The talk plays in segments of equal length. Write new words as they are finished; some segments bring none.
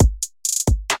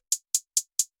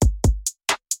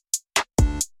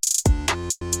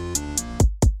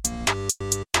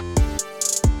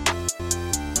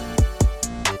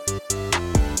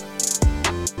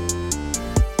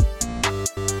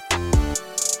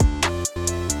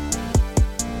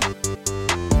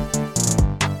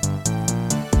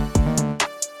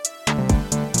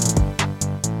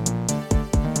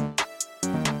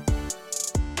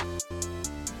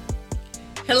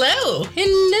Hello.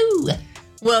 Hello.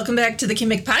 Welcome back to the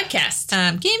Kimmick Podcast.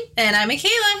 I'm Kim. And I'm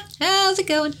Michaela. How's it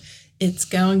going? It's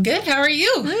going good. How are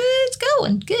you? It's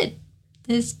going good.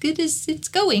 As good as it's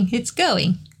going. It's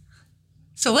going.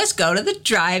 So let's go to the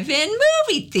drive-in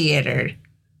movie theater.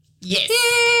 Yes.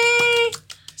 Yay!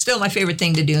 Still my favorite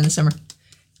thing to do in the summer.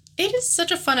 It is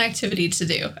such a fun activity to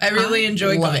do. I really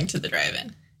enjoy going to the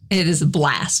drive-in. It is a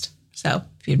blast. So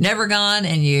if you've never gone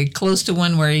and you're close to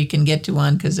one where you can get to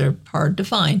one because they're hard to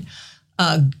find,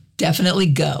 definitely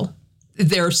go.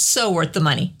 They're so worth the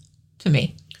money to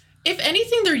me. If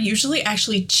anything, they're usually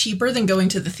actually cheaper than going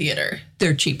to the theater.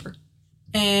 They're cheaper.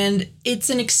 And it's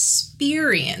an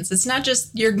experience. It's not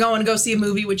just you're going to go see a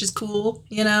movie, which is cool,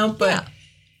 but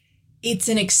it's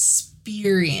an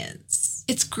experience.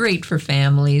 It's great for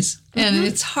families. And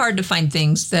it's hard to find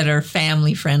things that are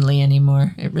family friendly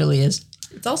anymore. It really is.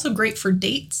 It's also great for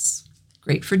dates.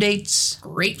 Great for dates.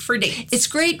 Great for dates. It's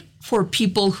great for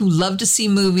people who love to see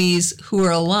movies who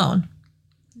are alone.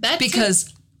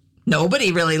 Because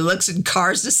nobody really looks in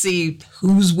cars to see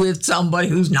who's with somebody,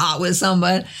 who's not with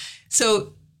somebody.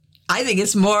 So I think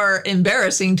it's more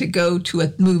embarrassing to go to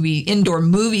a indoor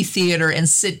movie theater and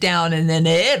sit down and then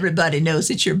everybody knows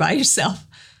that you're by yourself.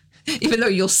 Even though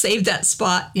you'll save that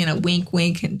spot, wink,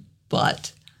 wink.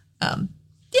 But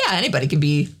anybody can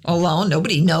be alone.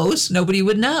 Nobody knows. Nobody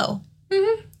would know.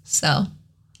 Mm-hmm. So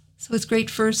it's great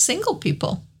for single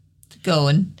people to go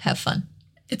and have fun.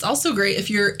 It's also great if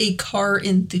you're a car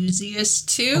enthusiast,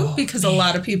 too, because a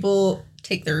lot of people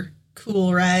take their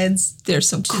cool rides. There's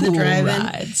some cool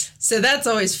rides. So that's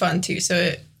always fun, too.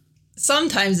 So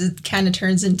sometimes it kind of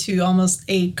turns into almost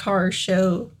a car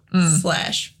show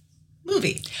 /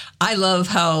 movie. I love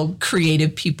how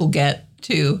creative people get,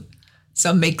 too.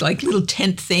 Some make like little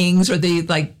tent things, or they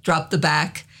like drop the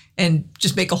back and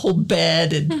just make a whole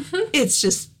bed. And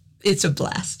it's a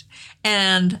blast.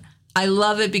 And I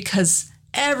love it because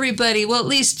everybody, well, at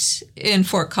least in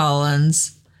Fort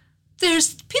Collins,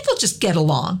 people just get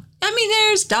along. I mean,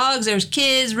 there's dogs, there's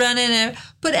kids running,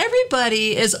 but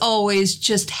everybody is always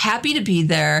just happy to be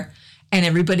there and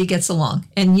everybody gets along.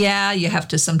 And yeah, you have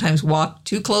to sometimes walk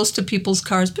too close to people's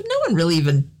cars, but no one really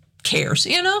even cares,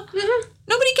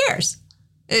 Nobody cares.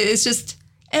 It's just,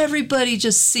 everybody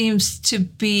just seems to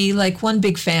be like one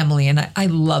big family. And I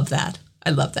love that.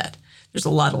 I love that. There's a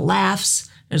lot of laughs.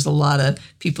 There's a lot of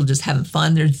people just having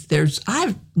fun.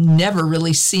 I've never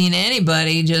really seen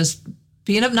anybody just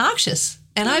being obnoxious.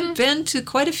 And I've been to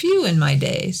quite a few in my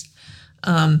days.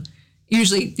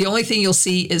 Usually the only thing you'll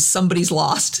see is somebody's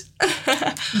lost.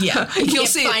 Yeah. You can't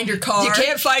find your car. You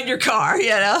can't find your car,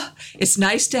 It's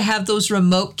nice to have those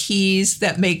remote keys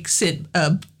that makes it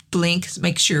blink,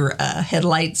 makes your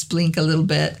headlights blink a little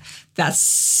bit. That's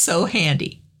so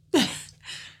handy.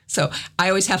 So I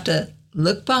always have to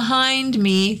look behind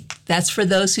me. That's for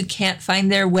those who can't find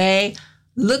their way.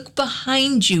 Look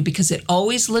behind you because it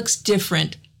always looks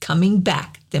different coming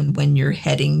back than when you're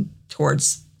heading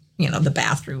towards, the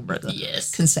bathroom or the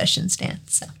concession stand.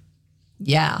 So,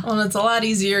 yeah. Well, it's a lot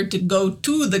easier to go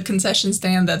to the concession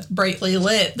stand that's brightly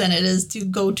lit than it is to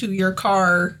go to your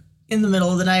car in the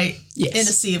middle of the night in a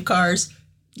sea of cars.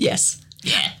 Yes.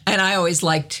 Yeah. And I always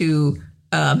like to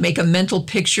make a mental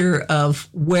picture of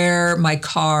where my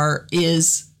car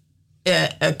is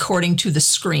according to the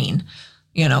screen.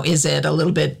 Is it a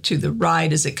little bit to the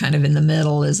right? Is it kind of in the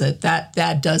middle? Is it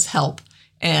that does help.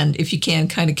 And if you can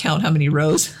kind of count how many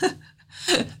rows,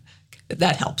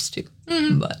 that helps too.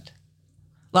 Mm-hmm. But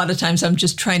a lot of times I'm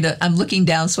looking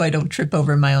down so I don't trip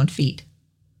over my own feet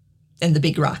and the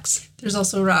big rocks. There's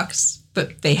also rocks.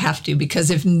 But they have to,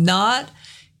 because if not,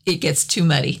 it gets too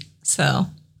muddy. So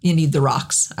you need the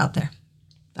rocks out there.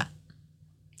 But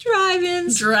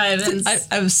drive-ins.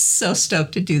 I was so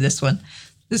stoked to do this one.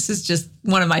 This is just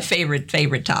one of my favorite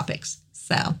topics.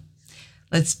 So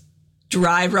let's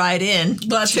drive right in.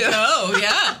 Let's go,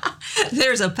 yeah.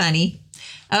 There's a punny.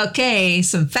 Okay,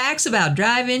 some facts about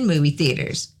drive-in movie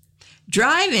theaters.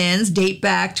 Drive-ins date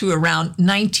back to around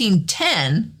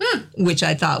 1910, which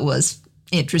I thought was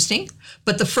interesting.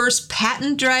 But the first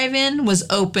patent drive-in was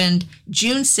opened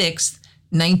June 6th,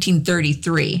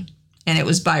 1933. And it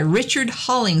was by Richard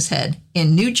Hollingshead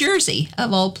in New Jersey,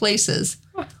 of all places,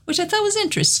 which I thought was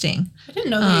interesting. I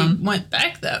didn't know they went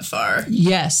back that far.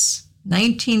 Yes,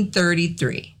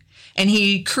 1933. And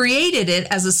he created it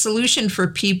as a solution for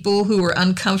people who were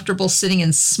uncomfortable sitting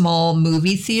in small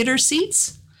movie theater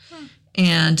seats.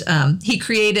 And he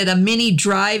created a mini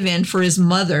drive-in for his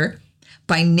mother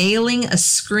by nailing a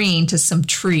screen to some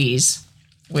trees,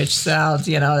 which sounds,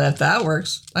 that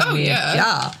works. I mean,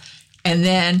 yeah. And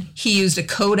then he used a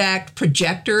Kodak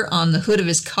projector on the hood of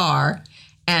his car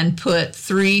and put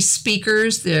 3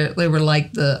 speakers. They were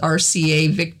like the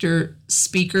RCA Victor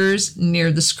speakers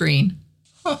near the screen.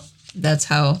 Huh. That's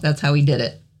how he did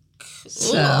it.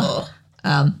 So,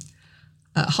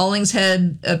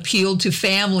 Hollingshead appealed to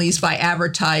families by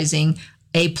advertising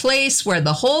a place where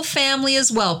the whole family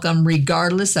is welcome,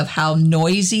 regardless of how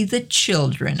noisy the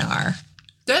children are.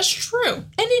 That's true. And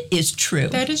it is true.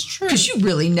 That is true. Because you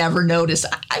really never notice.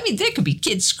 I mean, there could be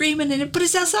kids screaming in it, but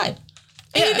it's outside.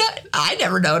 And I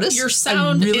never notice. Your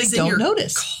sound is in your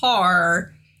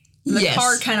car. The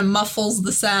car kind of muffles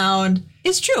the sound.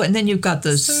 It's true. And then you've got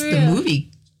the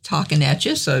movie talking at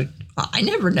you, so I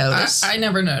never notice. I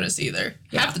never notice either.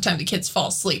 Yeah. Half the time the kids fall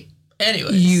asleep.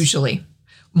 Anyways. Usually.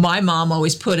 My mom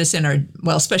always put us in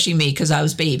especially me, because I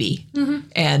was baby. Mm-hmm.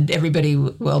 And everybody,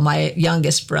 my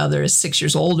youngest brother is 6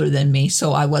 years older than me,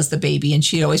 so I was the baby, and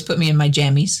she'd always put me in my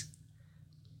jammies.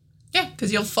 Yeah,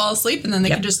 because you'll fall asleep, and then they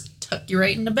can just tuck you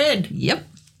right into bed. Yep.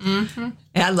 Mm-hmm.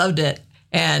 And I loved it.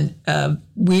 And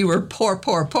we were poor.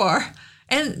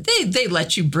 And they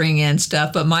let you bring in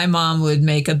stuff, but my mom would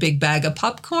make a big bag of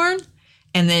popcorn,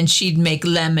 and then she'd make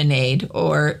lemonade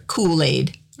or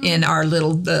Kool-Aid in our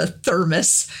little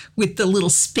thermos with the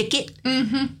little spigot.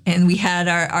 Mm-hmm. And we had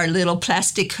our little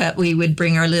plastic cup. We would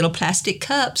bring our little plastic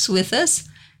cups with us.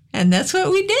 And that's what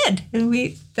we did. And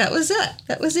that was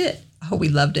it. Oh, we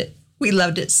loved it. We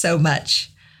loved it so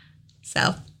much.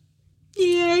 So,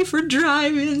 yay for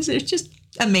drive-ins. It's just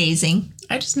amazing.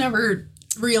 I just never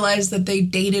realized that they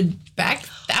dated back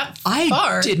that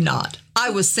far. I did not.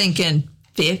 I was thinking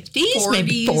 50s,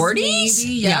 maybe 40s.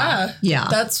 Maybe, yeah.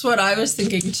 That's what I was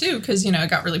thinking too, because, it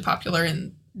got really popular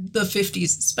in the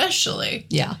 50s especially.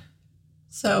 Yeah.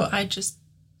 So I just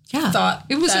thought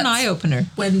it was an eye-opener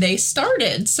when they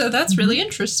started. So that's really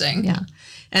interesting. Yeah.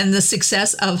 And the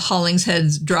success of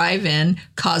Hollingshead's drive-in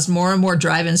caused more and more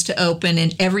drive-ins to open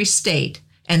in every state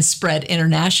and spread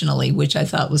internationally, which I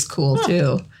thought was cool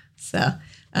too. So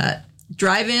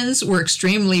drive-ins were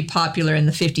extremely popular in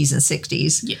the 50s and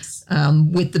 60s. Yes.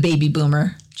 With the baby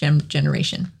boomer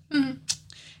generation. Mm-hmm.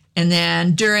 And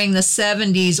then during the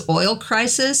 70s oil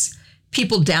crisis,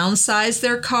 people downsized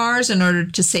their cars in order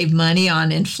to save money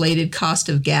on inflated cost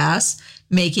of gas,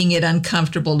 making it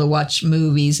uncomfortable to watch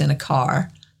movies in a car.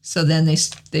 So then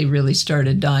they really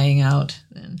started dying out.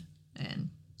 And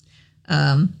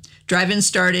drive-ins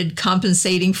started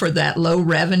compensating for that low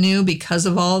revenue because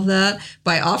of all of that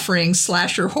by offering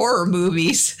slasher horror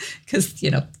movies because,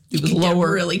 it was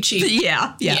lower. Really cheap.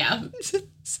 Yeah. So,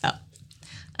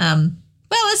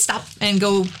 let's stop and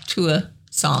go to a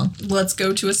song. Let's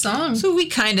go to a song. So we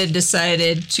kind of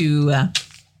decided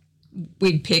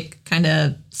we'd pick kind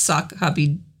of sock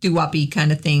hoppy, doo-woppy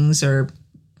kind of things or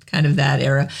kind of that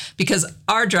era because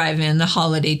our drive-in, the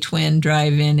Holiday Twin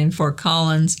drive-in in Fort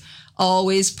Collins,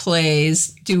 always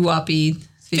plays doo-woppy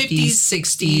 50s,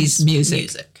 60s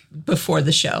music before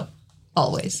the show.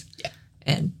 Always. Yeah.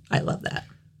 And I love that.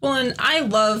 Well, and I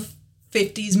love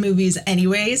 50s movies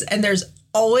anyways, and there's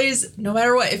always, no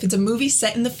matter what, if it's a movie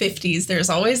set in the 50s,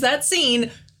 there's always that scene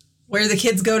where the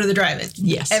kids go to the drive-in.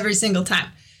 Yes. Every single time.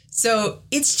 So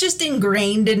it's just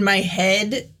ingrained in my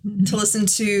head to listen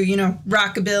to,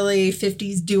 rockabilly,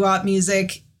 50s doo-wop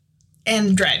music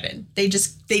and drive-in. They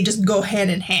just go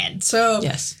hand in hand. So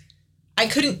yes, I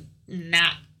couldn't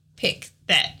not pick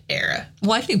that era.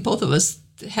 Well, I think both of us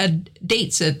had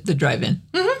dates at the drive-in.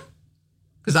 Mm-hmm.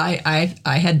 Because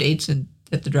I had dates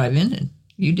at the drive-in, and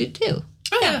you did too.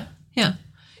 Oh, yeah. Yeah.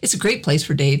 It's a great place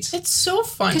for dates. It's so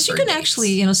fun. Because you can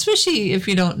actually, especially if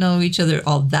you don't know each other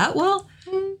all that well,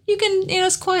 you can,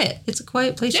 it's quiet. It's a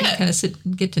quiet place. You can kind of sit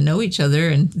and get to know each other.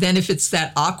 And then if it's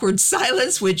that awkward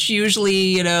silence, which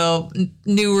usually,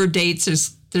 newer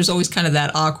dates, there's always kind of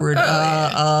that awkward,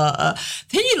 then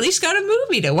you at least got a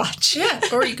movie to watch. Yeah.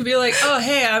 Or you could be like, oh,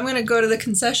 hey, I'm going to go to the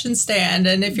concession stand.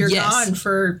 And if you're gone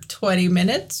for 20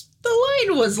 minutes, the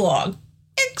line was long.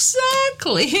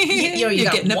 Exactly. You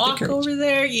got to walk over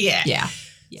there. Yeah.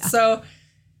 So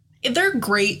they're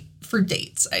great for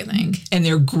dates, I think. And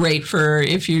they're great for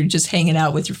if you're just hanging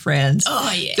out with your friends.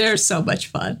 Oh, yeah. They're so much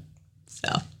fun.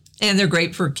 And they're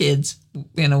great for kids.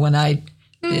 When I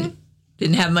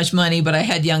didn't have much money, but I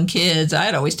had young kids,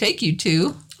 I'd always take you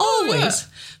to. Always. Yeah.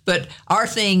 But our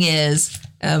thing is,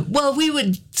 we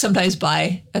would sometimes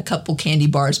buy a couple candy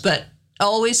bars, but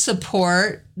always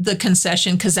support the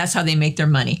concession because that's how they make their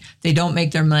money. They don't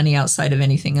make their money outside of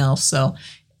anything else. So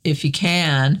if you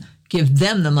can, give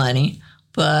them the money.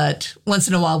 But once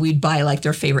in a while, we'd buy like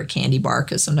their favorite candy bar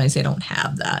because sometimes they don't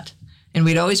have that. And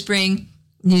we'd always bring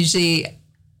usually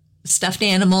stuffed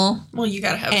animal. Well, you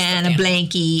got to have and a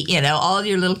blankie, all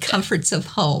your little comforts of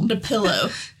home. A pillow.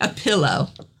 A pillow.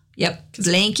 Yep.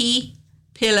 Blankie,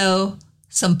 pillow,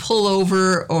 some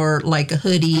pullover or like a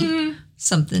hoodie,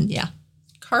 something. Yeah.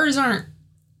 Cars aren't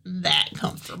that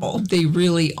comfortable. They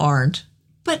really aren't.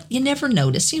 But you never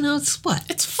notice. It's what?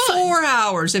 It's fun. 4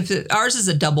 hours. Ours is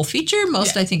a double feature.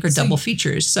 Most, I think, are double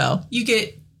features. So you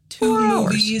get 2 4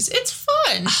 hours. movies. It's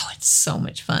fun. Oh, it's so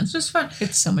much fun. It's just fun.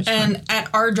 It's so much fun. And at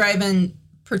our drive-in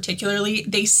particularly,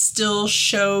 they still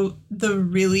show the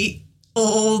really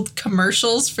old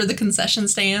commercials for the concession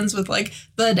stands with like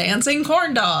the dancing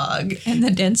corn dog and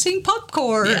the dancing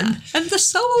popcorn and the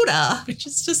soda. Which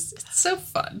is just, it's so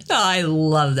fun. I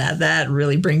love that. That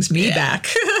really brings me back.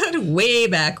 Way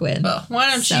back when. Well,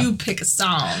 why don't you pick a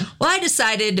song? Well, I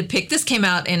decided to pick, this came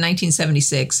out in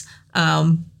 1976,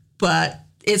 but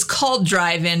it's called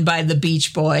Drive-In by the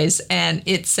Beach Boys, and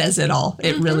it says it all.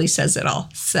 It really says it all.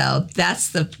 So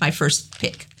that's my first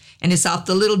pick. And it's off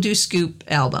the Little Do Scoop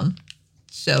album.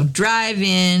 So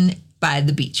Drive-In by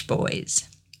the Beach Boys.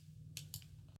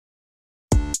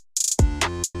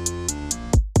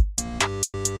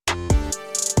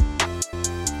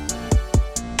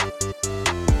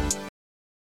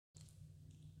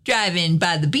 Drive-In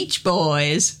by the Beach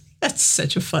Boys. That's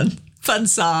such a fun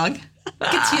song.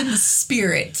 Gets you in the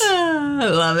spirit. I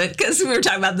love it because we were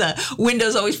talking about the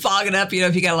windows always fogging up.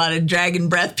 If you got a lot of dragon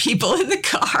breath people in the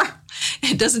car,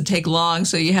 it doesn't take long,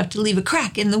 so you have to leave a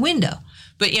crack in the window.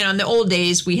 But, in the old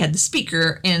days, we had the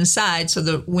speaker inside, so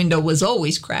the window was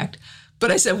always cracked.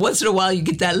 But I said once in a while you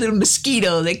get that little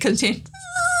mosquito that comes in.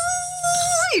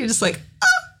 You're just like,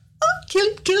 kill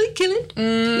it, kill it, kill it.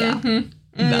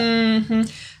 Yeah.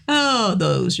 Oh,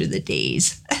 those are the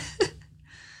days.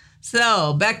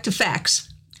 So, back to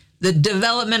facts. The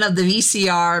development of the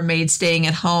VCR made staying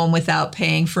at home without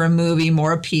paying for a movie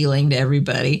more appealing to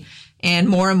everybody. And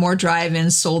more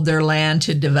drive-ins sold their land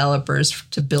to developers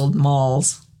to build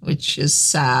malls, which is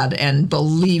sad. And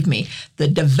believe me, the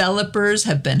developers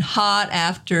have been hot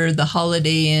after the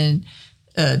Holiday Inn,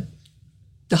 the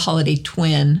Holiday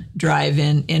Twin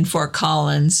drive-in in Fort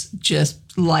Collins, just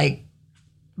like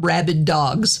rabid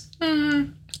dogs.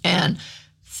 And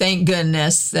thank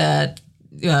goodness that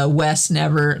West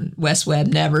Webb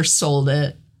never sold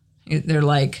it. They're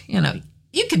like,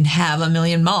 you can have 1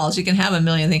 million malls, you can have 1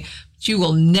 million things, but you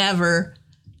will never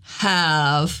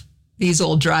have these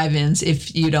old drive-ins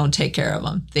if you don't take care of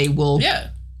them. They will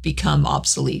become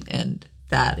obsolete, and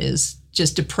that is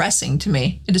just depressing to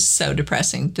me. It is so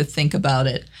depressing to think about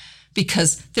it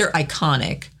because they're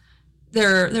iconic.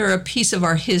 They're a piece of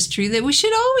our history that we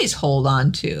should always hold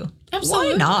on to.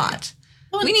 Absolutely. Why not?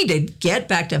 Well, we need to get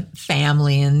back to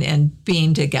family and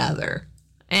being together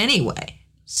anyway.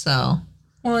 So,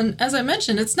 well, and as I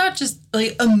mentioned, it's not just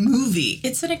like a movie;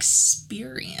 it's an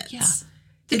experience. Yeah,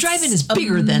 the drive-in is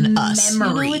bigger than us.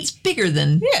 Memory. It's bigger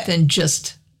than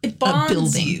just it bonds a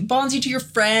building. Bonds you to your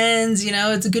friends.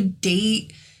 It's a good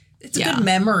date. It's a good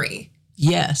memory.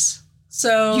 Yes.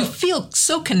 So you feel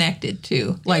so connected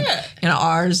too. Like,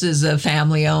 ours is a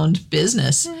family-owned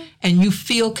business, and you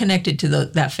feel connected to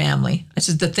that family. This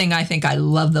is the thing I think I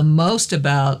love the most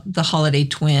about the Holiday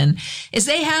Twin is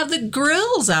they have the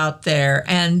grills out there,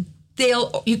 and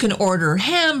you can order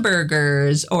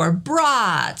hamburgers or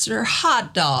brats or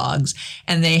hot dogs,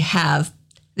 and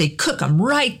they cook them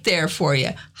right there for you,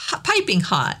 piping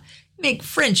hot. Make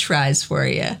French fries for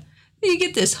you. You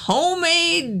get this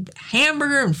homemade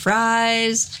hamburger and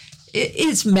fries.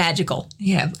 It's magical.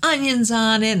 You have onions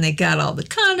on it, and they got all the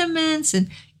condiments,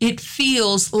 and it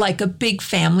feels like a big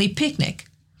family picnic.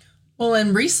 Well,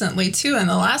 and recently, too, in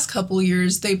the last couple of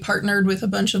years, they partnered with a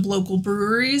bunch of local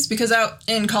breweries because out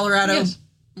in Colorado,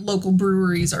 local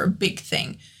breweries are a big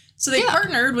thing. So they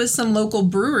partnered with some local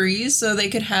breweries so they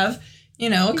could have,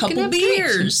 a couple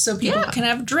beers drinks. So people can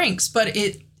have drinks, but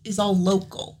it is all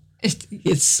local.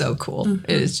 It's so cool.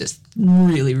 It is just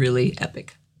really, really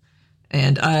epic.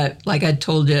 And like I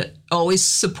told you, always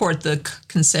support the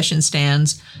concession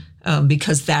stands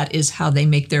because that is how they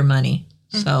make their money.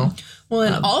 So, well,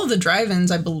 and all of the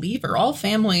drive-ins, I believe, are all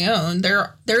family owned.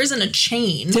 There isn't a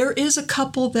chain. There is a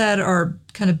couple that are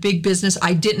kind of big business.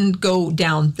 I didn't go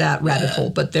down that rabbit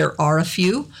hole, but there are a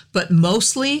few. But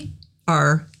mostly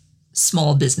are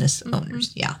small business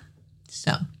owners. Yeah.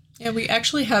 So. Yeah, we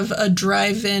actually have a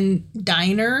drive-in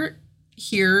diner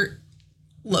here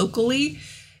locally,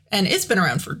 and it's been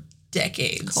around for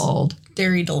decades. Called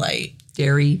Dairy Delight.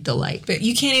 Dairy Delight. But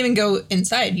you can't even go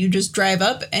inside. You just drive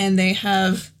up, and they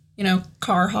have,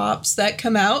 car hops that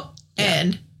come out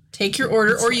and take your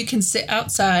order, or you can sit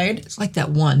outside. It's like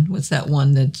that one. What's that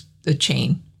one that's the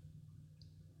chain?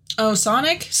 Oh,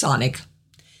 Sonic? Sonic.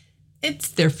 It's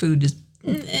their food is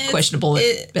questionable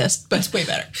at best, but it's way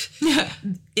better. yeah,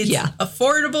 It's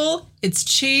affordable, it's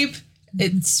cheap,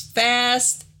 it's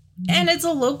fast, and it's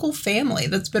a local family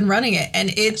that's been running it.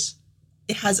 And it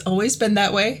has always been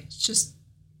that way. It's just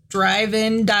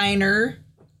drive-in diner,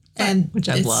 and which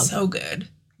I love. So good.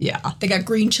 Yeah. They got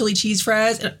green chili cheese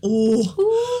fries, and so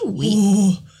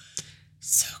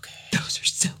good. Those are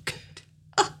so good.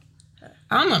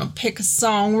 I'm going to pick a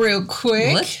song real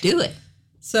quick. Let's do it.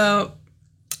 So,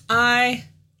 I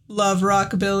love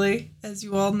rockabilly, as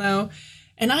you all know,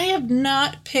 and I have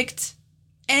not picked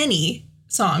any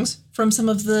songs from some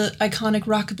of the iconic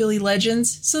rockabilly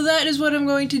legends, so that is what I'm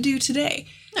going to do today.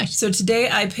 Nice. So today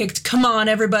I picked Come On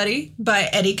Everybody by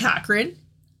Eddie Cochran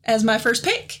as my first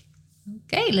pick.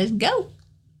 Okay, let's go.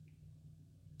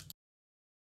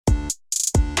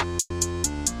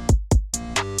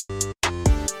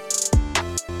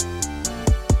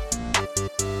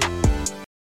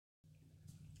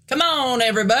 Come On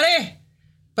Everybody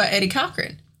by Eddie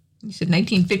Cochran. You said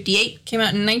 1958? Came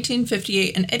out in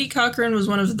 1958, and Eddie Cochran was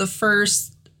one of the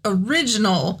first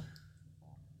original,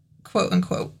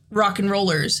 quote-unquote, rock and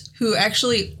rollers who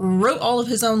actually wrote all of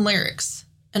his own lyrics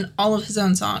and all of his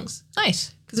own songs.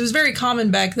 Nice. Because it was very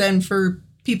common back then for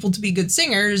people to be good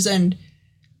singers and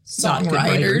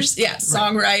songwriters. Yeah,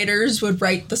 songwriters would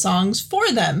write the songs for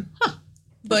them. Huh.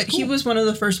 But he was one of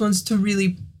the first ones to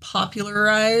really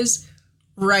popularize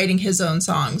writing his own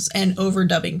songs and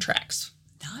overdubbing tracks.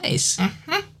 Nice.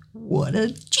 What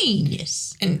a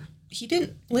genius. And he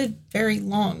didn't live very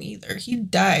long either. He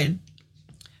died.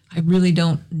 I really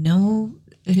don't know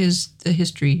the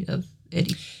history of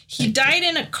Eddie. He died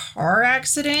in a car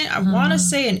accident. I want to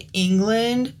say in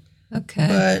England. Okay.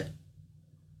 But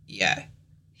yeah.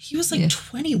 He was like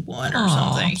 21 or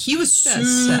something. He was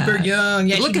super young.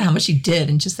 Yeah, look at how much he did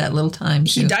in just that little time.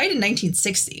 He died in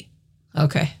 1960.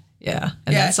 Okay. Yeah.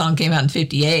 And that song came out in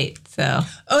 58. So.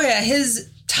 Oh, yeah. His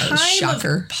time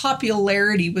of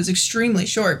popularity was extremely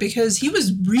short because he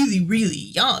was really, really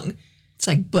young. It's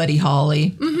like Buddy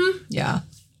Holly. Mm-hmm. Yeah.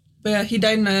 But yeah, he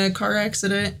died in a car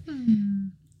accident.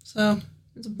 So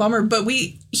it's a bummer. But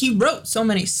he wrote so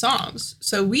many songs.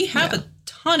 So we have a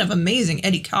ton of amazing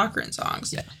Eddie Cochran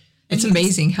songs. Yeah. It's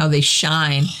amazing how they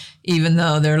shine, even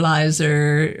though their lives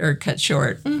are cut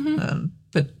short. Mm-hmm.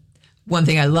 But one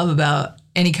thing I love about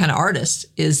any kind of artist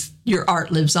is your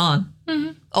art lives on.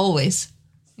 Mm-hmm. Always.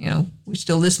 You know, we're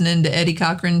still listening to Eddie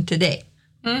Cochran today,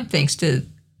 thanks to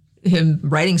him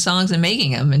writing songs and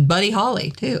making them, and Buddy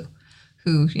Holly, too,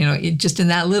 who, you know, just in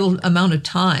that little amount of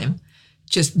time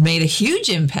just made a huge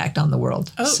impact on the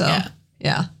world. Oh, so,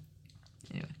 yeah.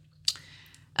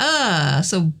 Anyway.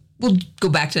 So we'll go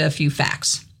back to a few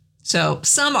facts. So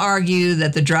some argue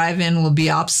that the drive-in will be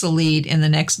obsolete in the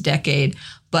next decade,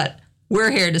 but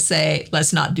we're here to say,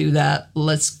 let's not do that.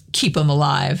 Let's keep them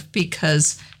alive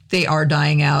because they are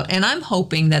dying out. And I'm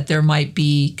hoping that there might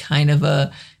be kind of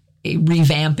a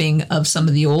revamping of some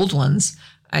of the old ones.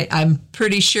 I'm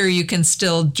pretty sure you can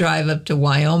still drive up to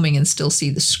Wyoming and still see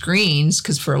the screens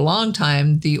because for a long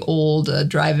time, the old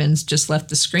drive-ins just left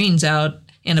the screens out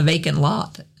in a vacant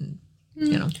lot.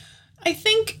 You know, I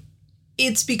think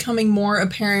it's becoming more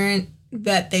apparent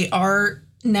that they are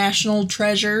national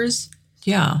treasures.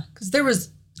 Yeah. Because there was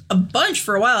a bunch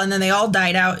for a while and then they all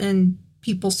died out and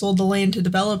people sold the land to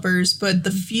developers. But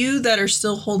the few that are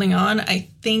still holding on, I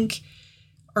think,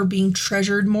 are being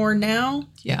treasured more now.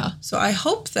 Yeah. So I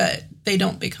hope that they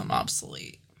don't become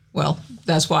obsolete. Well,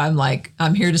 that's why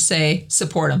I'm here to say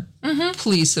support them. Mm-hmm.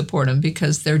 Please support them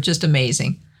because they're just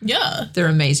amazing. Yeah. They're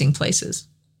amazing places.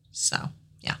 So,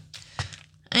 yeah.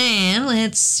 And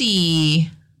let's see.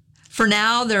 For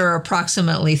now, there are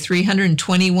approximately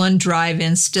 321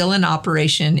 drive-ins still in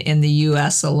operation in the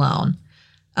U.S. alone.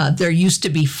 There used to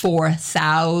be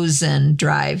 4,000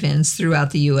 drive-ins throughout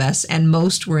the U.S., and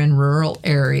most were in rural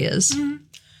areas. Mm-hmm.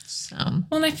 So, well,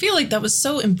 and I feel like that was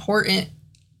so important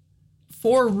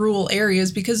for rural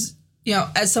areas because, you know,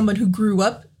 as someone who grew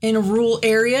up in a rural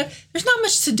area, there's not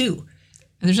much to do.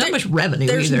 And there's not much revenue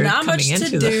there's either. There's not coming much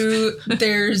into to do.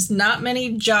 There's not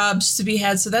many jobs to be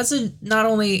had. So that's not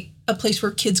only a place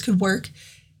where kids could work,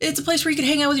 it's a place where you could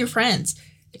hang out with your friends.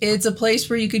 It's a place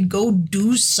where you could go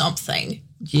do something.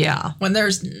 Yeah. When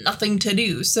there's nothing to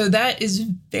do. So that is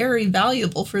very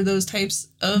valuable for those types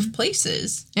of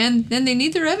places. And then they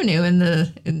need the revenue in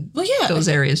those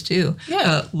areas too.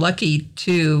 Yeah. Lucky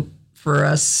too for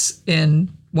us in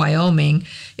Wyoming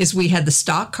is we had the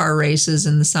stock car races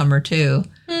in the summer too.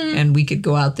 And we could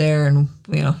go out there and,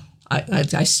 you know,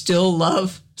 I still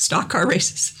love stock car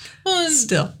races. Well,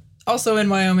 still. Also in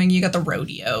Wyoming, you got the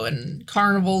rodeo and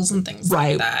carnivals and things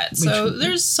like that. So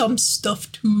there's some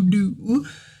stuff to do.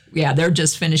 yeah, they're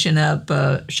just finishing up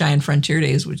Cheyenne Frontier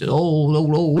Days, which is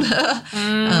old.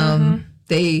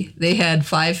 They had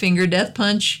Five Finger Death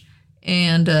Punch,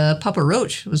 and Papa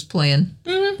Roach was playing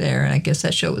there, and I guess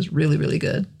that show was really, really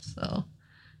good. So,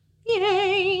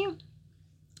 yay!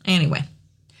 Anyway,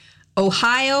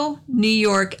 Ohio, New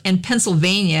York, and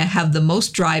Pennsylvania have the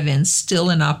most drive-ins still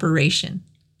in operation.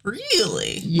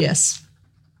 Really? Yes.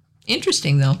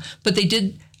 Interesting, though. But they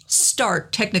did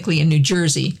start technically in New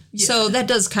Jersey. Yeah. So that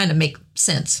does kind of make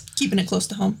sense. Keeping it close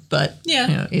to home. But,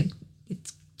 yeah,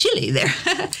 it's chilly there.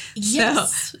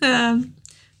 Yes. So,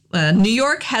 New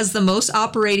York has the most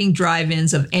operating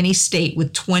drive-ins of any state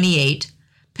with 28.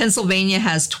 Pennsylvania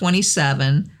has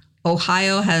 27.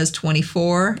 Ohio has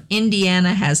 24.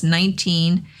 Indiana has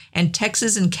 19. And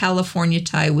Texas and California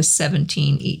tie with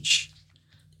 17 each.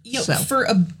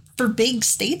 For big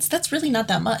states, that's really not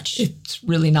that much. It's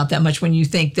really not that much when you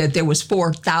think that there was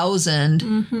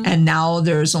 4,000 and now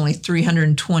there's only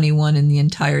 321 in the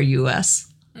entire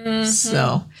U.S.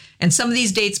 So, and some of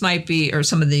these dates might be, or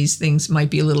some of these things might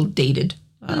be a little dated,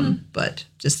 but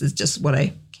it's just what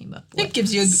I came up with. It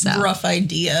gives you a rough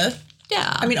idea.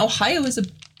 Yeah. I mean, Ohio is a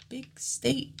big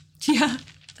state. Yeah.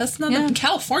 That's not,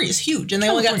 California's huge, and they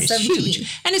only got 17.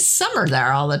 Huge. And it's summer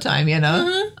there all the time,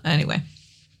 Anyway,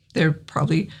 they're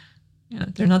probably,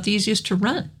 they're not the easiest to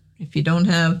run. If you don't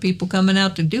have people coming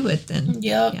out to do it, then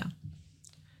yeah.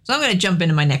 So I'm going to jump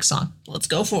into my next song. Let's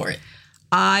go for it.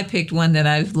 I picked one that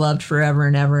I've loved forever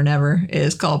and ever and ever. It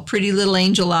is called Pretty Little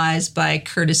Angel Eyes by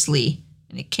Curtis Lee.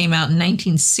 And it came out in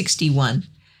 1961.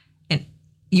 And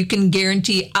you can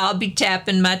guarantee I'll be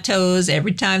tapping my toes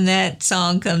every time that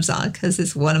song comes on because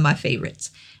it's one of my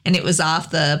favorites. And it was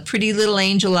off the Pretty Little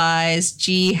Angel Eyes,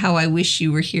 Gee, How I Wish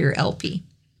You Were Here LP.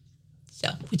 So,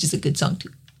 which is a good song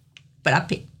too. But I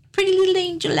picked Pretty Little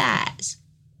Angel Eyes.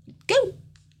 Go.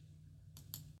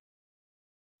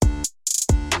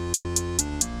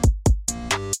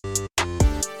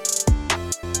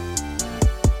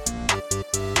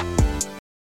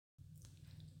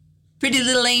 Pretty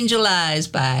Little Angel Eyes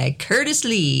by Curtis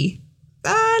Lee.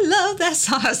 I love that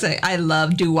song. I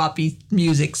love doo-woppy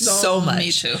music so much.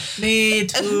 Me too. Me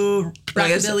too.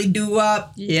 Rockabilly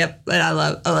doo-wop. Yep. And I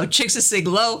love chicks that sing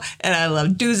low, and I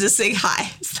love dudes that sing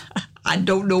high. I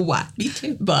don't know why. Me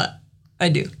too. But I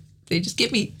do. They just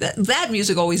get me, that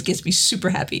music always gets me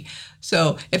super happy.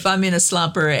 So if I'm in a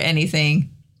slump or anything,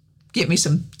 get me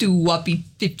some doo-woppy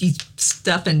 50s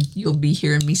stuff, and you'll be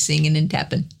hearing me singing and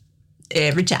tapping.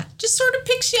 Every time. Just sort of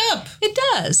picks you up. It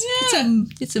does. Yeah.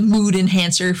 It's a mood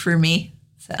enhancer for me.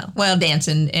 So, well,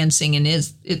 dancing and singing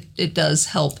it does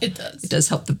help. It does. It does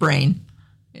help the brain.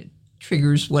 It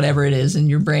triggers whatever it is in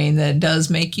your brain that does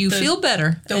make you feel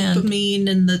better. Dopamine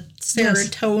and the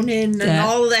serotonin and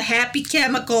all the happy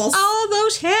chemicals. All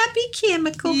those happy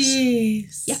chemicals.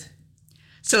 Yes. Yeah.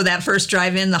 So that first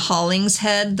drive-in, the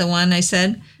Hollingshead, the one I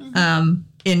said,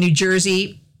 in New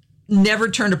Jersey, never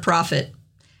turned a profit.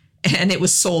 And it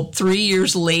was sold 3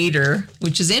 years later,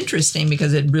 which is interesting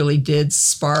because it really did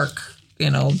spark,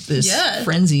 this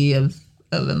frenzy of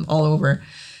them all over.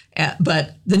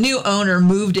 But the new owner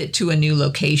moved it to a new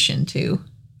location too,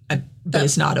 but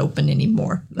it's not open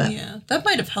anymore. That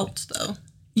might have helped though.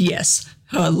 Yes,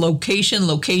 location.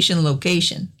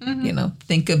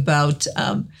 Think about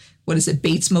what is it,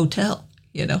 Bates Motel?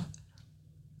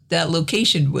 That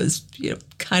location was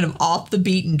kind of off the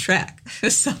beaten track.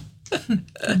 So.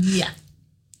 Yeah.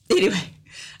 Anyway,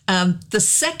 the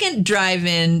second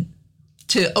drive-in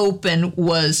to open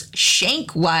was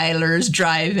Shankweiler's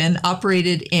Drive-In,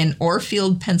 operated in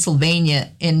Orfield,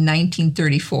 Pennsylvania in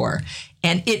 1934.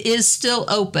 And it is still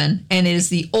open, and it is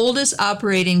the oldest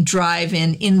operating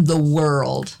drive-in in the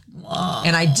world. Wow.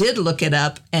 And I did look it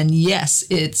up, and yes,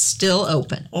 it's still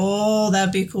open. Oh,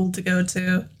 that'd be cool to go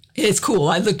to. It's cool.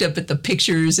 I looked up at the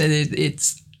pictures, and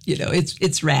it's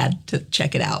rad to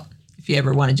check it out. If you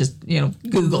ever want to just,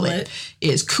 Google it,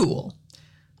 is cool.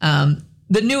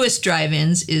 The newest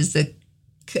drive-ins is the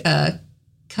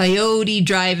Coyote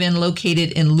Drive-In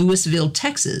located in Louisville,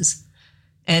 Texas.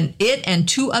 And it and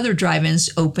 2 other drive-ins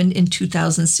opened in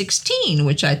 2016,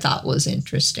 which I thought was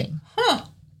interesting. Huh.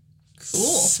 Cool.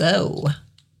 So,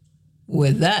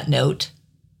 with that note,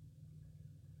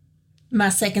 my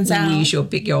second song. We shall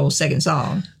pick your second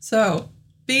song. So,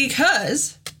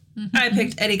 because I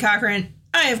picked Eddie Cochran,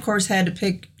 I, of course, had to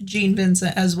pick Gene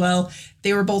Vincent as well.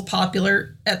 They were both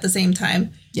popular at the same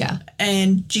time. Yeah.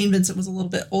 And Gene Vincent was a little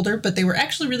bit older, but they were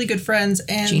actually really good friends.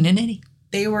 And Gene and Eddie.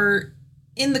 They were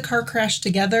in the car crash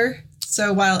together.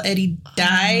 So while Eddie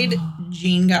died,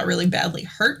 Gene got really badly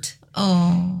hurt.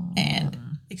 And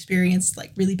experienced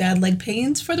really bad leg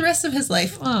pains for the rest of his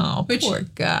life. Oh, poor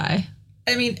guy.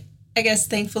 I mean, I guess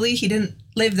thankfully he didn't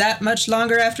live that much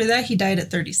longer after that. He died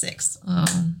at 36.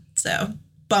 So,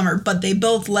 bummer. But they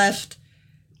both left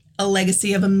a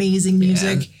legacy of amazing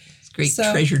music. It's a great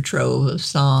treasure trove of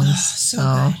songs. So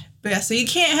good. But yeah, so you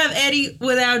can't have Eddie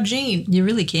without Gene. You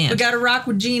really can't. We gotta rock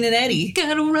with Gene and Eddie.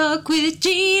 Gotta rock with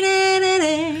Gene and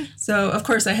Eddie. So, of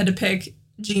course, I had to pick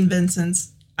Gene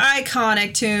Vincent's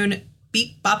iconic tune,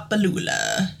 Beep Bop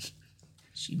Balula.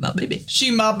 She my baby. She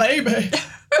my baby.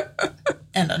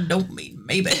 And I don't mean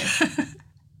maybe.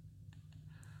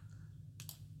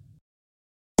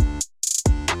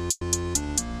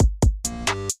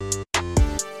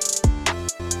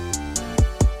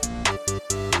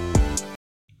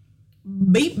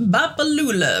 Beep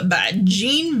Bopalula by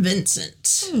Gene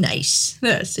Vincent. Nice.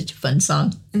 That's such a fun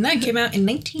song. And that came out in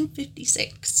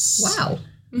 1956. Wow.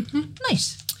 Mm-hmm.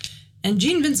 Nice. And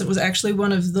Gene Vincent was actually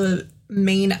one of the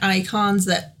main icons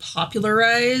that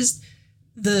popularized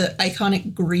the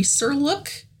iconic greaser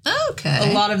look.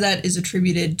 Okay. A lot of that is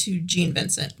attributed to Gene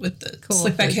Vincent with the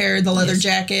slick back hair, the leather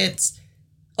jackets.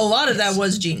 A lot of that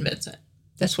was Gene Vincent.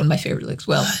 That's one of my favorite looks.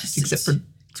 Well, except for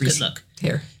greasy good look.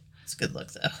 Hair. It's a good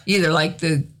look, though. You either like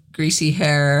the greasy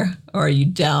hair or you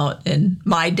don't. And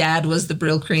my dad was the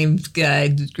Brill Cream guy,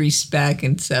 greased back,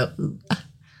 and so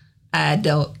I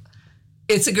don't.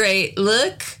 It's a great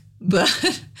look,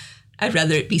 but I'd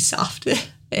rather it be soft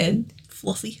and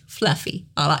fluffy.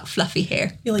 I like fluffy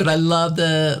hair. But I love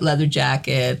the leather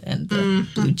jacket and the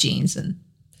blue jeans, and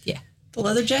the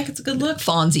leather jacket's a good look. The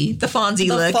Fonzie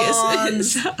look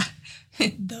is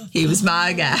he was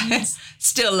my guy.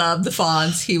 Still love the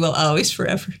Fonz. He will always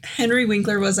forever. Henry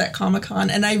Winkler was at Comic-Con,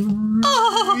 and I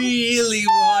really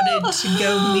wanted to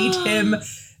go meet him.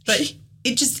 But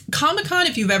it just, Comic-Con,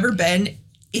 if you've ever been,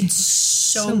 it's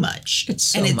so much. It's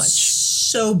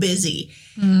so busy.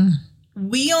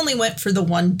 We only went for the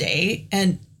one day,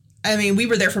 and I mean, we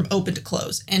were there from open to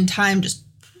close, and time just...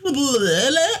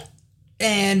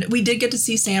 And we did get to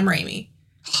see Sam Raimi,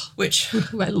 which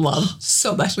I love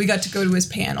so much. We got to go to his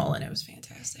panel, and it was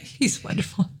fantastic. He's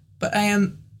wonderful. But I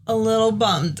am a little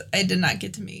bummed I did not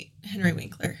get to meet Henry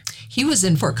Winkler. He was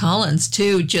in Fort Collins,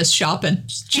 too, just shopping.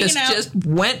 Just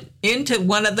went into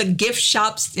one of the gift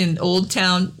shops in Old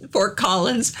Town Fort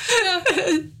Collins.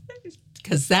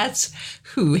 Because that's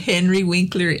who Henry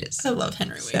Winkler is. I love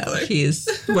Henry Winkler. So he is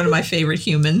one of my favorite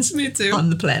humans Me too.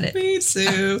 on the planet. Me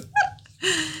too.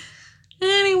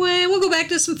 Anyway, we'll go back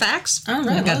to some facts. All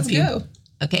right, let's go.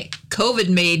 Okay, COVID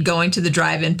made going to the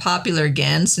drive-in popular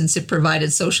again since it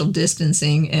provided social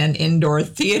distancing and indoor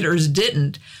theaters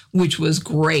didn't, which was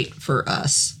great for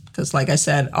us. Because like I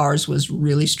said, ours was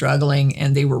really struggling,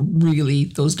 and they were really,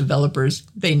 those developers,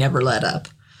 they never let up.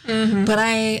 Mm-hmm. But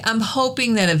I'm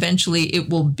hoping that eventually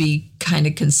it will be kind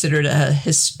of considered a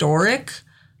historic,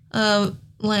 I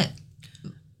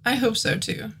hope so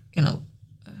too.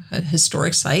 A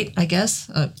historic site, I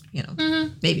guess.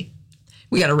 Maybe.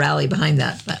 We got to rally behind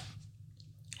that. But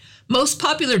most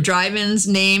popular drive-ins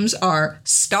names are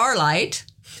Starlight.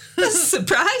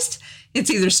 Surprised?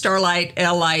 It's either Starlight,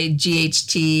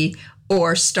 L-I-G-H-T,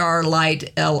 or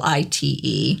Starlight,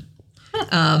 L-I-T-E.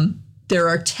 There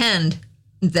are 10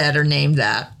 that are named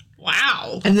that.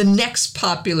 Wow. And the next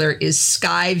popular is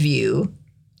Skyview,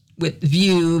 with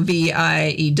View,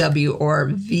 V-I-E-W, or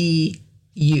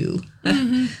V-U.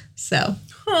 Mm-hmm. So.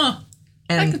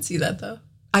 I could see that, though.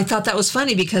 I thought that was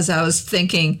funny because I was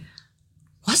thinking,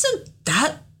 wasn't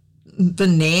that the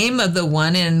name of the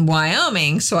one in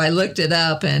Wyoming? So I looked it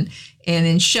up, and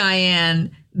in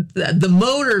Cheyenne, the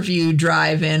Motorview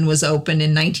Drive-In was opened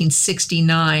in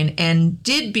 1969 and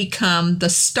did become the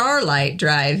Starlight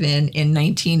Drive-In in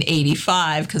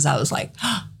 1985 because I was like,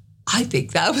 I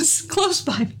think that was close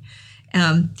by me.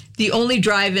 The only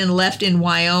drive-in left in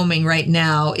Wyoming right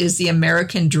now is the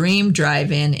American Dream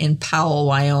Drive-In in Powell,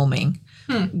 Wyoming,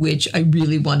 which I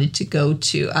really wanted to go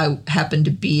to. I happened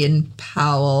to be in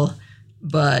Powell,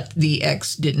 but the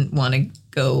ex didn't want to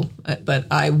go. But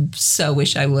I so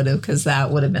wish I would have, because that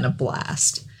would have been a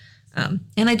blast. And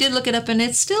I did look it up, and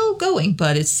it's still going,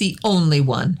 but it's the only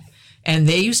one. And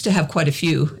they used to have quite a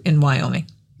few in Wyoming,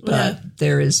 but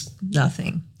there is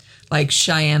nothing. Like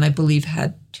Cheyenne, I believe,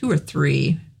 had 2 or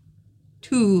 3,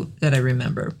 2 that I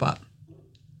remember, but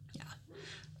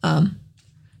yeah.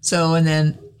 So, and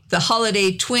then the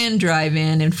Holiday Twin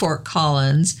Drive-In in Fort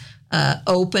Collins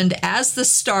opened as the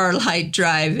Starlight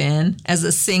Drive-In as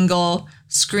a single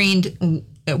screened,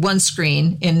 one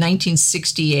screen in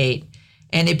 1968.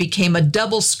 And it became a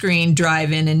double screen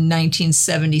drive-in in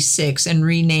 1976 and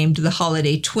renamed the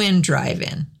Holiday Twin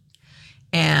Drive-In.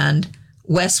 And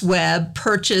Wes Webb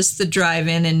purchased the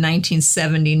drive-in in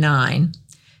 1979.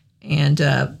 And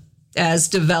As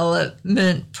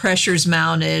development pressures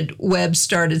mounted, Webb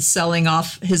started selling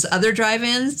off his other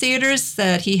drive-in theaters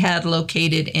that he had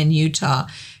located in Utah.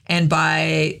 And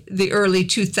by the early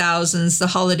 2000s, the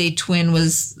Holiday Twin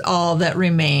was all that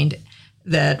remained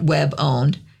that Webb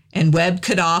owned. And Webb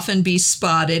could often be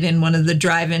spotted in one of the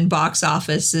drive-in box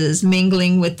offices,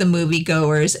 mingling with the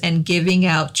moviegoers and giving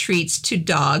out treats to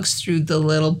dogs through the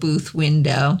little booth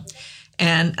window.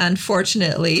 And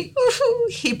unfortunately,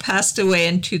 he passed away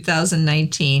in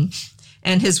 2019.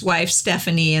 And his wife,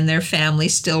 Stephanie, and their family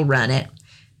still run it.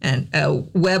 And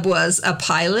Webb was a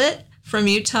pilot from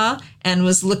Utah and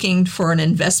was looking for an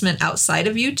investment outside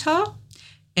of Utah.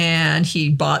 And he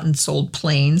bought and sold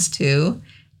planes, too.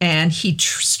 And he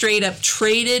straight up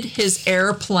traded his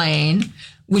airplane,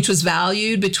 which was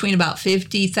valued between about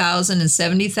 $50,000 and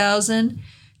 $70,000,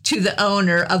 to the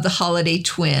owner of the Holiday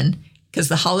Twin, because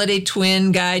the Holiday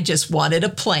Twin guy just wanted a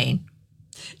plane.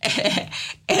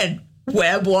 And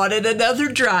Webb wanted another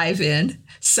drive-in,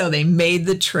 so they made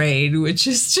the trade, which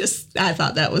is just, I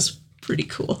thought that was pretty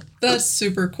cool. That's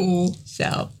super cool.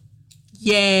 So,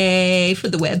 yay for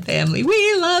the Webb family.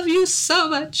 We love you so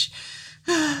much.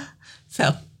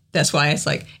 So that's why it's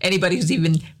like anybody who's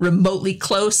even remotely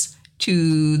close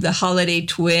to the Holiday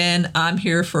Twin, I'm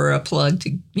here for a plug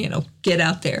to, get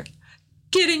out there.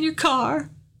 Get in your car.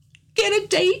 Get a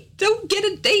date. Don't get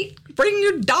a date. Bring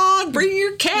your dog. Bring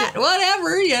your cat.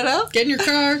 Whatever, Get in your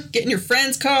car. Get in your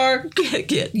friend's car.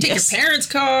 Take your parents'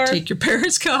 car. Take your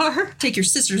parents' car. Take your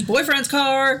sister's boyfriend's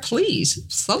car. Please.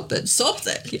 Something.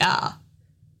 Yeah.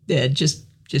 Just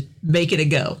make it a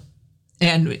go.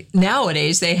 And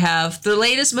nowadays they have the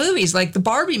latest movies, like the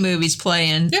Barbie movies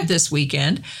playing this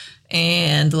weekend.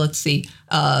 And let's see,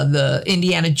 the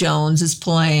Indiana Jones is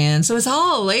playing. So it's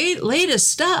all latest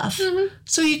stuff. Mm-hmm.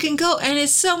 So you can go, and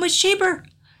it's so much cheaper.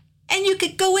 And you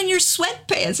could go in your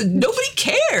sweatpants and nobody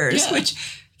cares,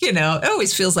 which, it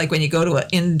always feels like when you go to an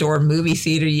indoor movie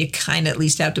theater, you kind of at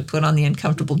least have to put on the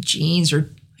uncomfortable jeans or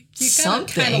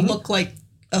something. You kind of look like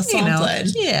a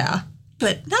something. Yeah.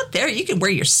 But not there. You can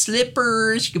wear your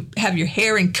slippers. You can have your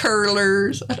hair in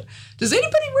curlers. Does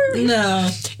anybody wear it? No.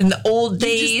 In the old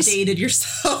days. You just dated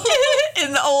yourself.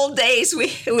 In the old days,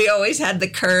 we always had the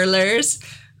curlers.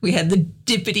 We had the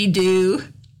dippity-doo.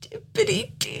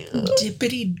 Dippity-doo.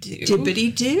 Dippity-doo.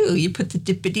 Dippity-doo. You put the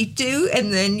dippity-doo,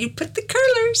 and then you put the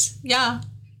curlers. Yeah.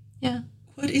 Yeah.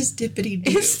 What is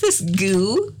dippity-doo? It's this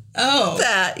goo. Oh.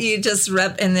 That you just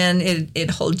rub, and then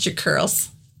it holds your curls.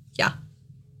 Yeah.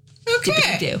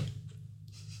 Okay.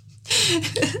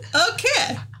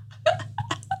 Okay.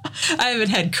 I haven't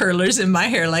had curlers in my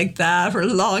hair like that for a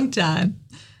long time.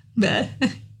 But,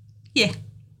 yeah,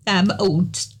 I'm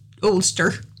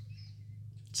oldster.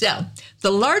 So,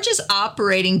 the largest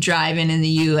operating drive-in in the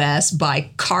U.S.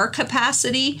 by car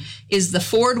capacity is the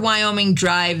Ford Wyoming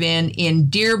Drive-In in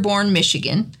Dearborn,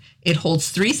 Michigan. It holds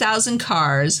 3,000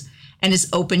 cars and is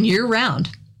open year-round.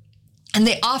 And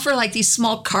they offer like these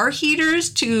small car heaters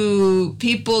to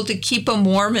people to keep them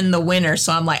warm in the winter.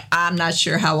 So I'm like, I'm not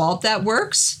sure how all that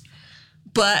works.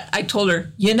 But I told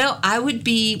her, I would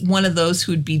be one of those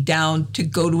who'd be down to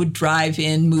go to a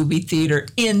drive-in movie theater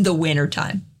in the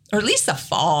wintertime, or at least the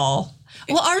fall.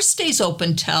 Well, ours stays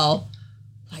open till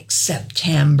like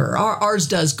September. Ours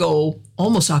does go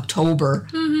almost October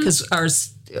because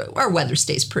our weather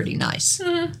stays pretty nice.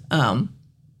 Mm-hmm.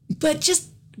 But just,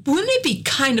 wouldn't it be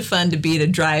kind of fun to be at a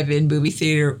drive-in movie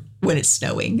theater when it's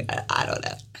snowing? I don't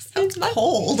know. Sounds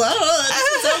cold. I don't know.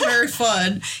 That doesn't sound very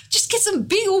fun. Just get some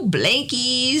big old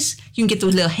blankies. You can get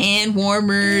those little hand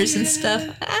warmers and stuff.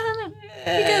 I don't know.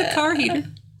 You got a car heater.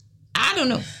 I don't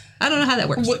know how that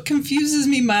works. What confuses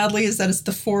me mildly is that it's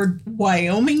the Ford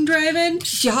Wyoming drive-in,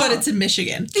 but it's in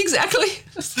Michigan. Exactly.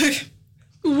 It's like,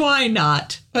 why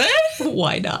not? What?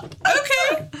 Why not?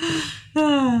 Okay.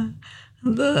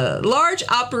 The large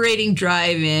operating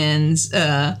drive-ins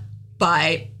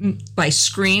by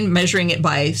screen, measuring it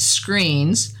by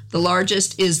screens, the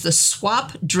largest is the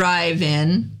Swap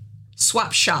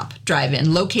Shop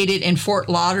Drive-In, located in Fort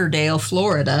Lauderdale,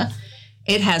 Florida.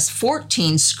 It has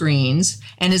 14 screens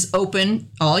and is open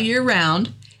all year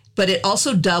round, but it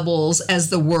also doubles as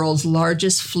the world's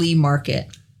largest flea market.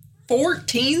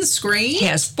 14 screens? It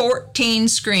has 14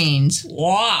 screens.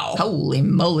 Wow. Holy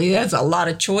moly, that's a lot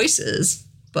of choices.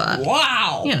 But,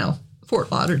 wow.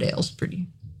 Fort Lauderdale's pretty,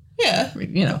 yeah.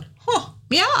 Huh.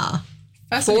 Yeah.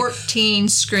 14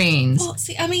 screens. Well,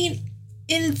 see,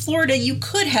 in Florida, you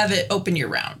could have it open year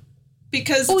round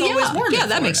because it's always warm. Yeah,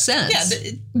 that makes sense.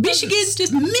 Yeah, Michigan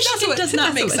does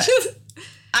not make sense.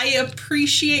 I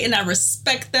appreciate and I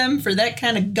respect them for that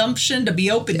kind of gumption to be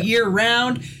open year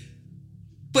round.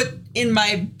 But in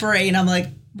my brain, I'm like,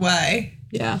 Why?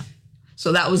 Yeah.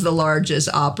 So that was the largest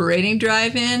operating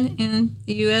drive-in in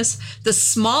the U.S. The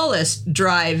smallest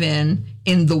drive-in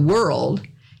in the world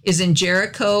is in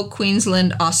Jericho,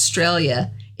 Queensland,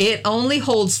 Australia. It only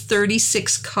holds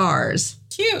 36 cars.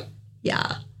 Cute.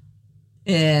 Yeah.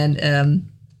 And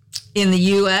in the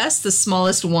U.S., the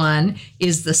smallest one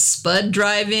is the Spud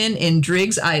Drive-In in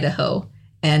Driggs, Idaho,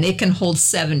 and it can hold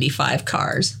 75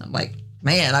 cars. I'm like,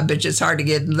 man, I bet you it's hard to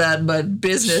get that much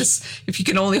business if you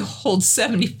can only hold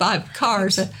 75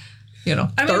 cars.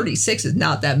 36 is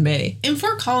not that many. In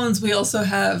Fort Collins, we also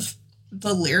have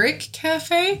the Lyric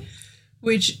Cafe,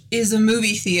 which is a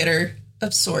movie theater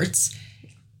of sorts.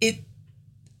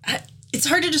 It's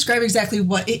hard to describe exactly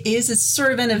what it is. It's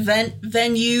sort of an event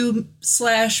venue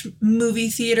 / movie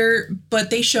theater, but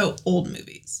they show old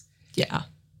movies. Yeah.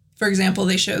 For example,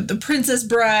 they showed The Princess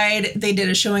Bride. They did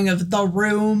a showing of The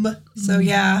Room. So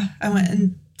yeah, I went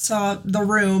and saw The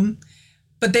Room.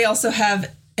 But they also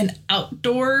have an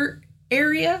outdoor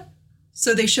area.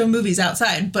 So they show movies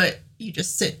outside, but you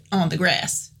just sit on the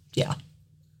grass. Yeah.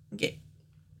 Get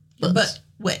your butt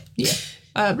wet. Yeah.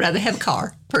 I'd rather have a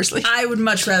car, personally. I would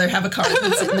much rather have a car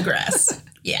than sit in the grass.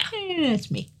 Yeah. That's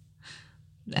me.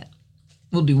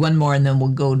 We'll do one more and then we'll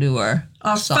go to our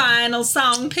song. Final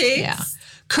song picks. Yeah.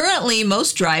 Currently,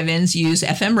 most drive-ins use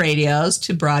FM radios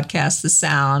to broadcast the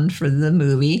sound for the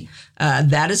movie.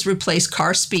 That has replaced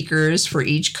car speakers for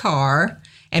each car.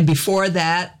 And before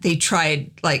that, they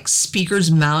tried like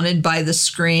speakers mounted by the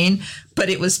screen, but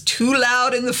it was too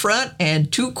loud in the front and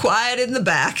too quiet in the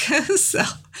back. So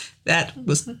that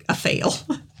was a fail.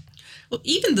 Well,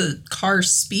 even the car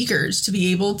speakers, to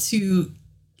be able to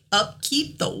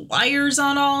upkeep the wires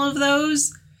on all of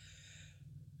those.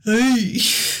 Hey.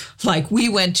 Like we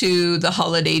went to the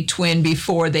Holiday Twin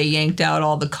before they yanked out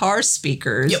all the car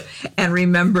speakers, and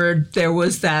remembered there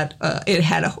was that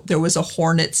there was a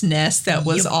hornet's nest that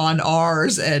was on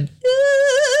ours, and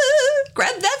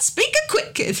grab that speaker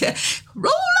quick,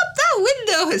 roll up that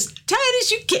window as tight as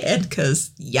you can,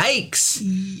 because yikes,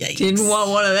 didn't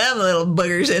want one of them little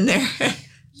boogers in there.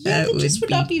 Yeah, that would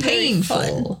not be painful.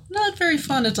 Very fun. Not very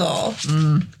fun at all.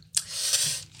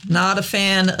 Not a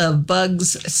fan of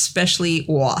bugs, especially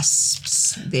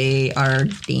wasps. They are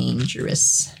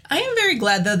dangerous. I am very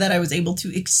glad, though, that I was able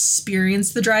to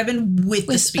experience the drive-in with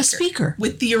the speaker. A speaker.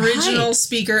 With the original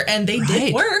speaker, and they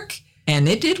did work. And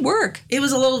it did work. It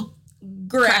was a little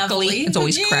gravelly. It's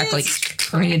always crackly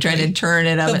when you try to turn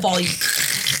it up. The volume.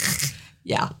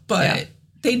 Yeah. But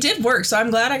they did work, so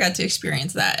I'm glad I got to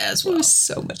experience that as well. It was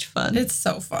so much fun. It's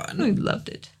so fun. I loved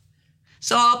it.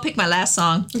 So I'll pick my last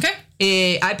song. Okay.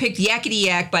 I picked Yakety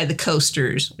Yak by the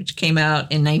Coasters, which came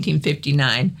out in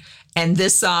 1959. And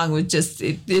this song was just,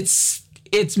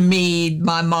 it's me,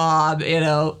 my mom,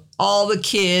 all the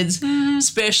kids,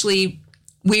 especially,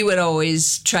 we would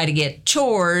always try to get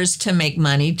chores to make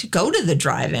money to go to the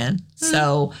drive-in.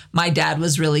 So my dad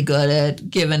was really good at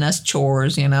giving us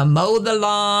chores, mow the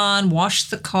lawn, wash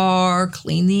the car,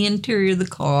 clean the interior of the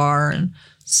car, and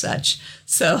such.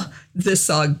 So this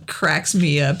song cracks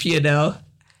me up,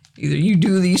 Either you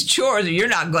do these chores or you're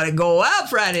not going to go out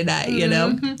Friday night,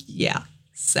 Yeah.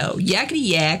 So Yakety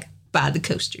Yak by the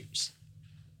Coasters.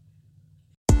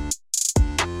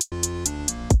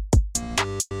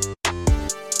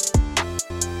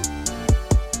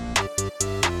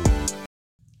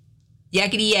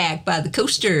 Yakety Yak by the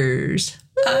Coasters.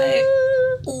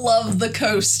 I love the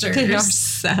Coasters. They are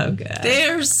so good.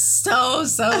 They're so,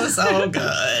 so, so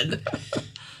good.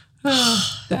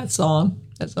 That song,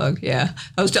 yeah.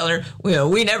 I was telling her,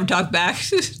 we never talked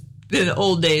back in the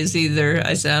old days either.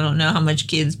 I said, I don't know how much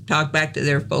kids talk back to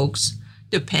their folks.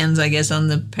 Depends, I guess, on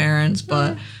the parents.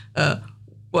 But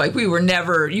we were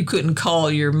never, you couldn't call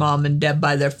your mom and dad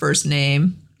by their first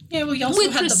name. Yeah, we also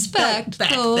with had respect the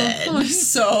belt back then.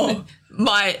 So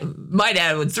my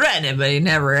dad would threaten it, but he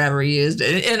never ever used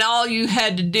it. And all you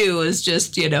had to do was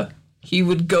just, he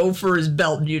would go for his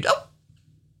belt and you'd,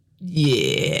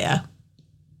 yeah.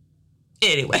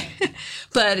 Anyway,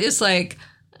 but it's like,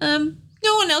 no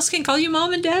one else can call you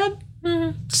mom and dad.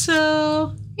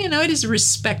 So, it is a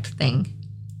respect thing.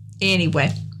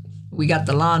 Anyway, we got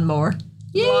the lawnmower.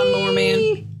 Yay! Lawnmower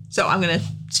man. So I'm going to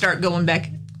start going back.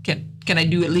 Can I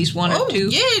do at least one or two?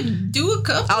 Yeah, do a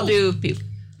couple. I'll do a few.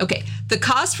 Okay. The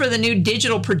cost for the new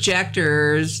digital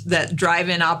projectors that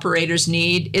drive-in operators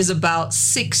need is about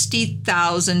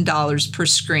 $60,000 per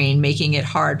screen, making it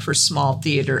hard for small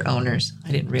theater owners.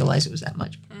 I didn't realize it was that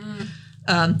much.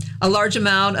 A large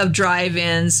amount of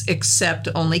drive-ins accept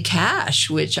only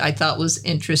cash, which I thought was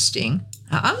interesting.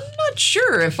 I'm not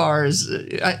sure if ours,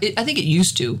 I think it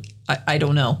used to. I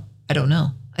don't know.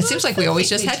 It seems like we always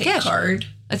just had cash. Card.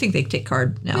 I think they take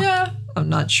card now. Yeah. I'm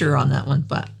not sure on that one,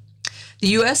 but the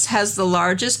U.S. has the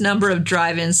largest number of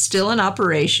drive-ins still in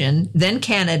operation. Then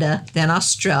Canada, then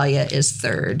Australia is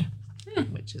third,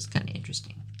 which is kind of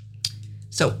interesting.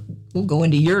 So we'll go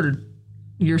into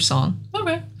your song.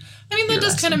 Okay. I mean, that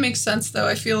does kind of make sense, though.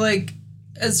 I feel like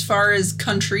as far as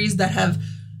countries that have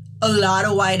a lot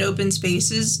of wide open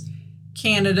spaces,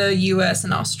 Canada, U.S.,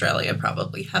 and Australia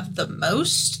probably have the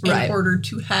most in order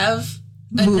to have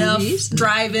Movies. enough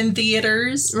drive-in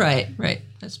theaters. Right.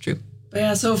 That's true. But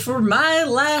yeah, so for my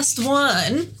last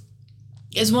one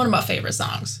is one of my favorite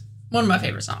songs.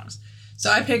 So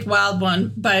I picked Wild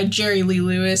One by Jerry Lee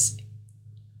Lewis.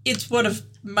 It's one of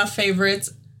my favorites.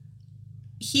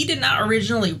 He did not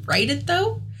originally write it,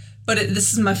 though, but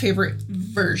this is my favorite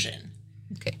version.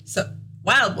 Okay. So,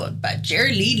 Wild One by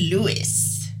Jerry Lee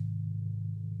Lewis.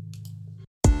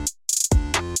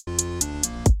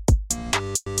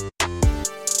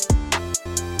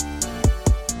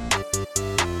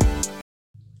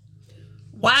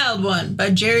 Wild One by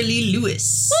Jerry Lee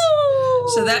Lewis. Woo!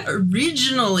 So that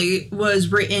originally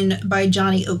was written by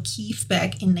Johnny O'Keefe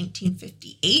back in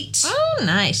 1958. Oh,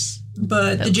 nice.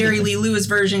 But the Jerry Lee Lewis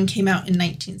version came out in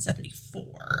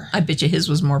 1974. I bet you his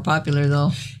was more popular,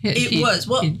 though. It was.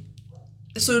 Well,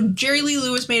 so Jerry Lee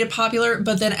Lewis made it popular,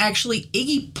 but then actually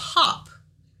Iggy Pop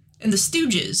and the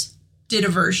Stooges did a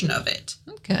version of it.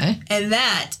 Okay. And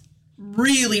that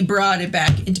really brought it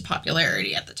back into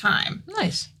popularity at the time.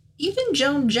 Nice. Even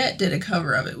Joan Jett did a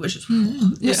cover of it, which is so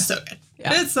good.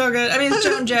 Yeah. It's so good. I mean, it's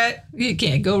Joan Jett. You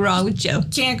can't go wrong with Joan.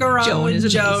 Can't go wrong with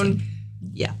Joan.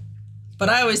 Yeah. But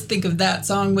I always think of that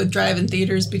song with drive-in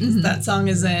theaters because that song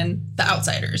is in The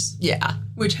Outsiders. Yeah.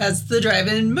 Which has the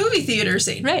drive-in movie theater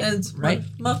scene. Right. And it's one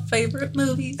of my favorite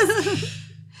movies.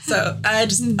 So I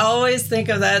just always think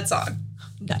of that song.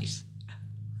 Nice.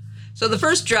 So the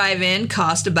first drive-in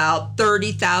cost about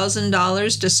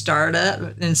 $30,000 to start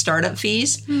up in startup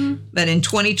fees. Mm-hmm. But in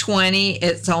 2020,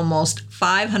 it's almost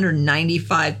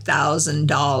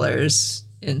 $595,000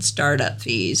 in startup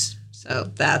fees.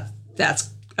 So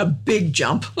that's a big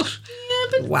jump. Yeah,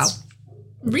 but wow. It's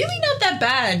really not that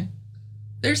bad.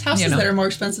 There's houses that are more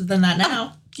expensive than that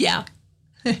now. Yeah.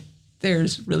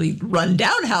 There's really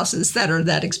run-down houses that are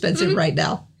that expensive right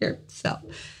now here. So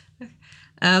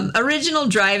original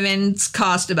drive-ins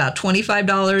cost about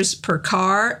 $25 per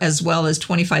car as well as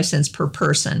 25 cents per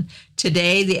person.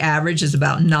 Today, the average is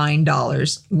about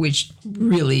 $9, which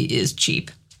really is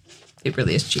cheap. It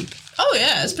really is cheap. Oh,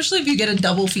 yeah, especially if you get a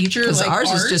double feature. Because like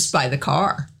ours is just by the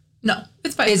car. No,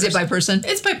 it's by Is person. it by person?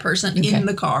 It's by person in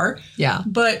the car. Yeah.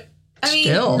 But, I mean,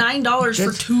 Still, $9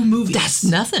 for 2 movies. That's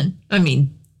nothing. I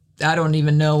mean, I don't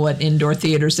even know what indoor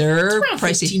theaters are. It's around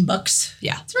pricey. $15.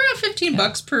 Yeah. It's around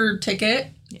 $15 per ticket.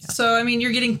 Yeah. So, I mean,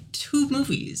 you're getting 2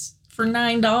 movies for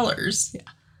 $9. Yeah.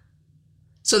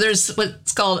 So there's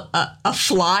what's called a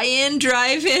fly-in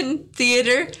drive-in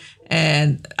theater.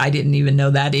 And I didn't even know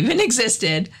that even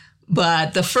existed.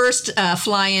 But the first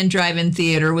fly-in drive-in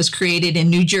theater was created in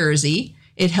New Jersey.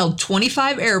 It held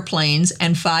 25 airplanes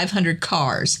and 500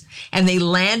 cars. And they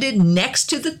landed next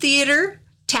to the theater,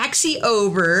 taxi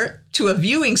over to a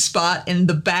viewing spot in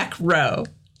the back row.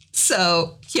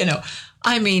 So,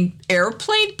 I mean,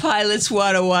 airplane pilots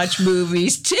want to watch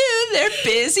movies too. They're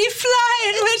busy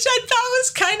flying, which I thought was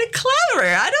kind of clever.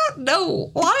 I don't know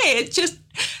why.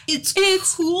 It's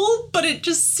cool, but it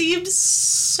just seems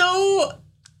so...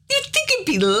 You'd think it'd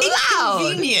be loud.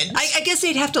 Inconvenient. I guess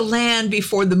they'd have to land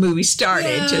before the movie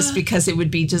started just because it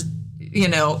would be just,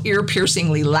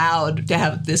 ear-piercingly loud to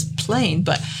have this plane.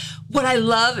 But what I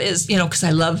love is, because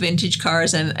I love vintage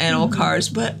cars and old cars,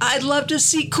 but I'd love to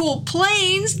see cool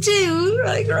planes too,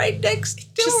 like right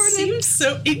next door. It just seems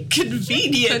so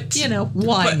inconvenient. But,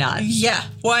 why not? Yeah,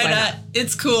 why not?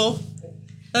 It's cool.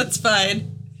 That's fine.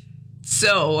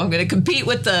 So I'm going to compete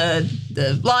with the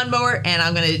lawnmower, and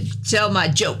I'm going to tell my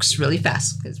jokes really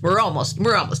fast because we're almost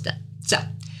done. So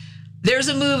there's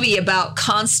a movie about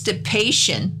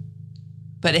constipation,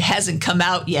 but it hasn't come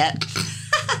out yet.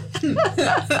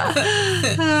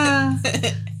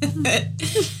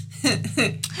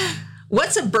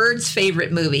 What's a bird's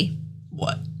favorite movie?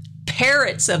 What?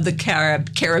 Parrots of the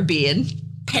Caribbean.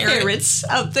 Parrots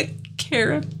of the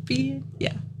Caribbean.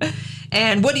 Yeah.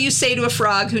 And what do you say to a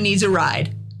frog who needs a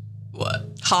ride? What?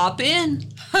 Hop in.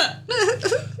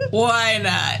 Why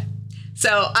not?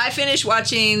 So I finished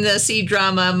watching the C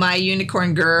drama My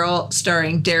Unicorn Girl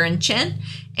starring Darren Chen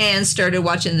and started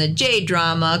watching the J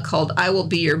drama called I Will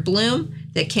Be Your Bloom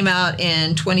that came out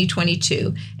in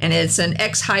 2022. And it's an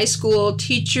ex-high school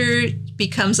teacher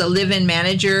becomes a live-in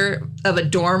manager of a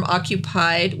dorm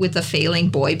occupied with a failing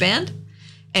boy band.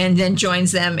 and then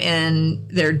joins them in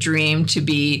their dream to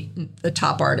be the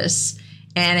top artists.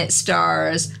 And it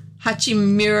stars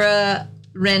Hachimura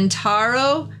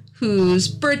Rentaro, whose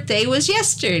birthday was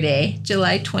yesterday,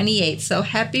 July 28th. So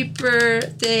happy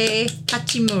birthday,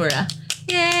 Hachimura.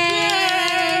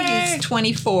 Yay! He's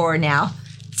 24 now.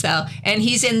 So, and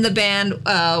he's in the band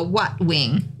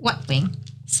Wattwing.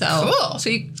 So, cool.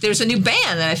 There's a new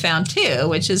band that I found too,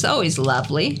 which is always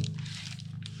lovely.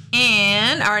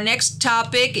 And our next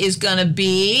topic is gonna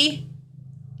be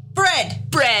bread.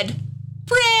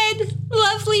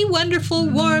 Lovely, wonderful,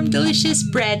 warm, delicious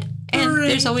bread. And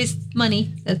there's always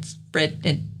money. That's bread.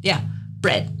 And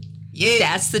bread. Yeah.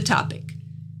 That's the topic.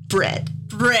 Bread.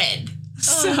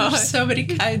 So many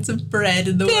kinds of bread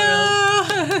in the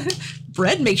world.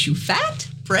 Bread makes you fat?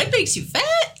 Bread makes you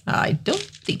fat? I don't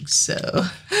think so.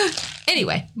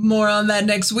 Anyway. More on that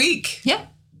next week. Yep.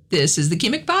 This is the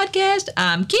Kimmick Podcast.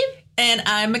 I'm Kim. And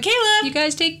I'm Michaela. You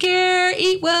guys take care,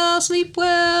 eat well, sleep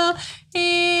well,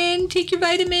 and take your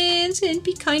vitamins and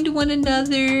be kind to one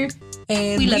another.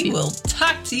 And we will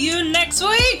talk to you next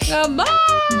week. Bye.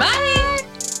 Bye.